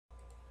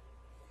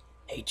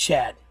Hey,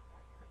 Chad,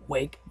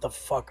 wake the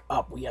fuck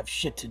up. We have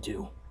shit to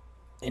do.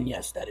 And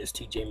yes, that is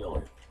TJ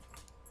Miller.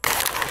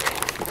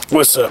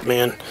 What's up,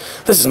 man?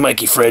 This is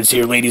Mikey Freds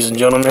here, ladies and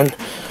gentlemen.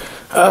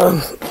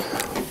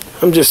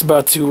 I'm just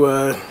about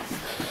to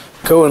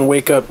go and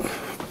wake up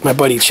my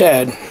buddy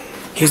Chad.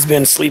 He's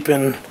been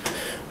sleeping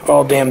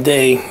all damn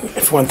day.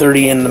 It's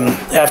 1:30 in the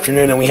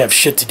afternoon and we have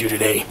shit to do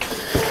today.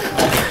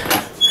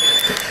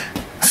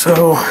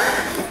 So,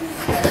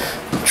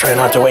 try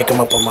not to wake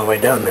him up on my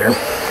way down there.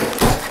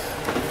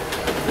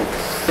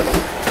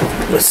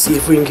 Let's see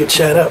if we can get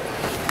Chad up.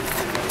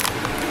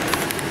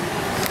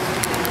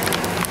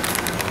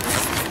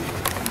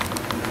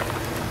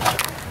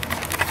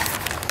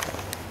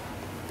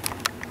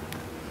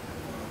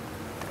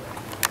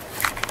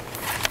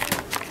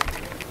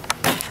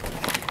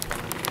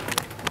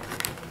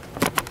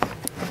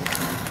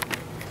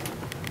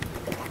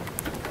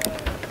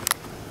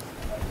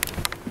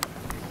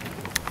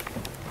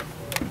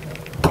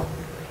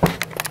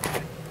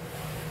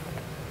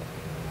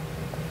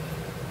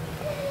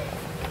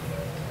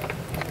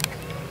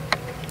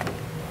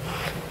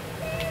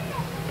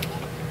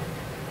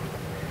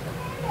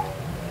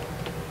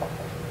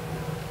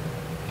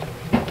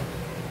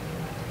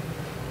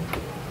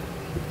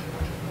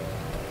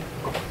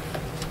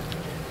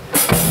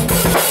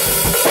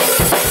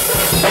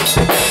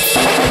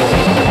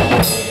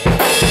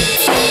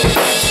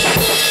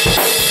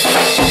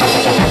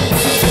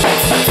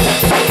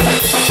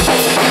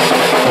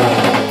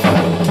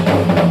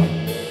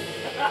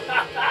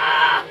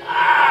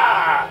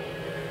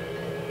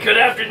 Good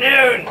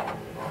afternoon!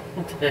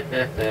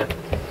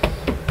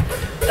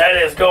 That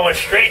is going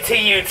straight to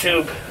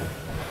YouTube.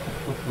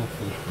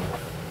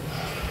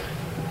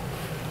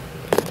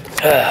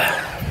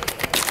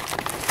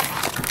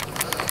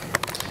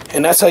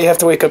 And that's how you have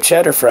to wake up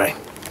ChaderFry.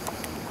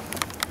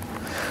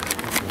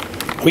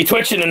 We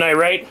twitching tonight,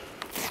 right?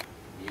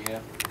 Yeah.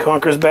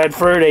 Conquer's Bad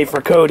Fur Day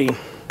for Cody.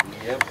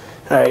 Yep.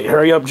 Alright,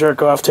 hurry up,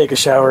 jerk off, take a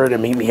shower,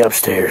 and meet me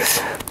upstairs.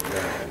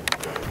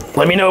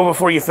 Let me know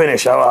before you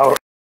finish. I'll